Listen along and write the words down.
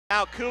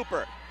Now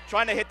Cooper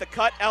trying to hit the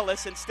cut.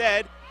 Ellis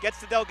instead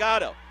gets to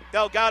Delgado.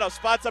 Delgado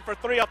spots up for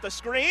three off the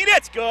screen.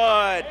 It's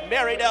good.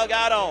 Mary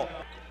Delgado.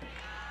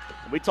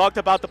 We talked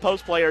about the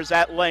post players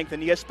at length,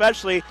 and you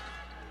especially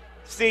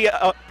see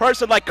a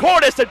person like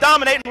Cordes to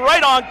dominate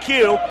right on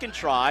cue. Can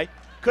try.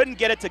 Couldn't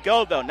get it to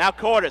go, though. Now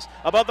Cordes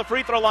above the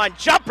free throw line.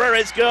 Jumper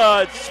is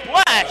good.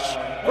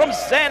 Splash from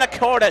Santa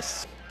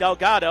Cordes.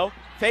 Delgado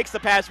fakes the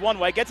pass one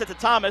way, gets it to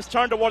Thomas,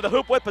 turn toward the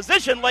hoop with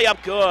position,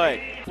 layup good.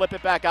 Flip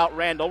it back out,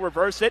 Randall,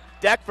 reverse it.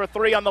 Deck for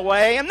three on the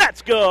way, and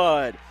that's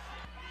good.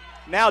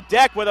 Now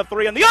Deck with a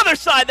three on the other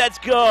side, that's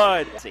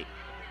good.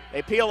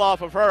 They peel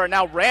off of her, and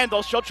now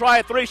Randall, she'll try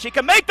a three. She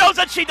can make those,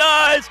 and she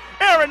does.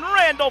 Erin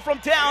Randall from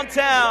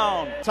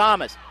downtown.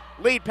 Thomas,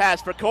 lead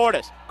pass for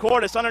Cordes.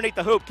 Cordes underneath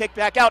the hoop, kick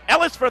back out.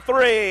 Ellis for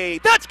three,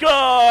 that's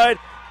good.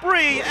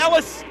 Bree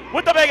Ellis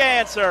with the big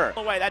answer.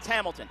 Away, that's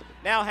Hamilton.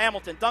 Now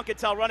Hamilton,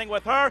 Duncantel running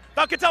with her.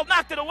 Duncantel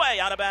knocked it away,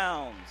 out of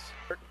bounds.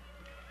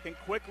 Can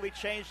quickly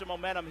change the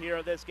momentum here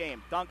of this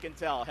game.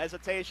 Duncantel,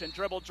 hesitation,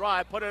 dribble,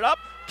 drive, put it up,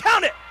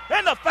 count it,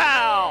 and the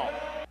foul.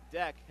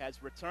 Deck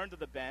has returned to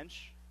the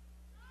bench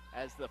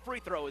as the free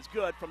throw is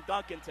good from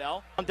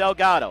Duncantel.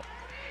 Delgado.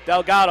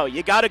 Delgado,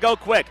 you got to go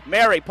quick.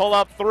 Mary, pull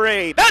up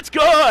three. That's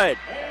good.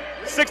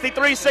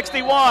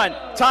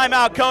 63-61.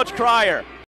 Timeout, Coach Cryer.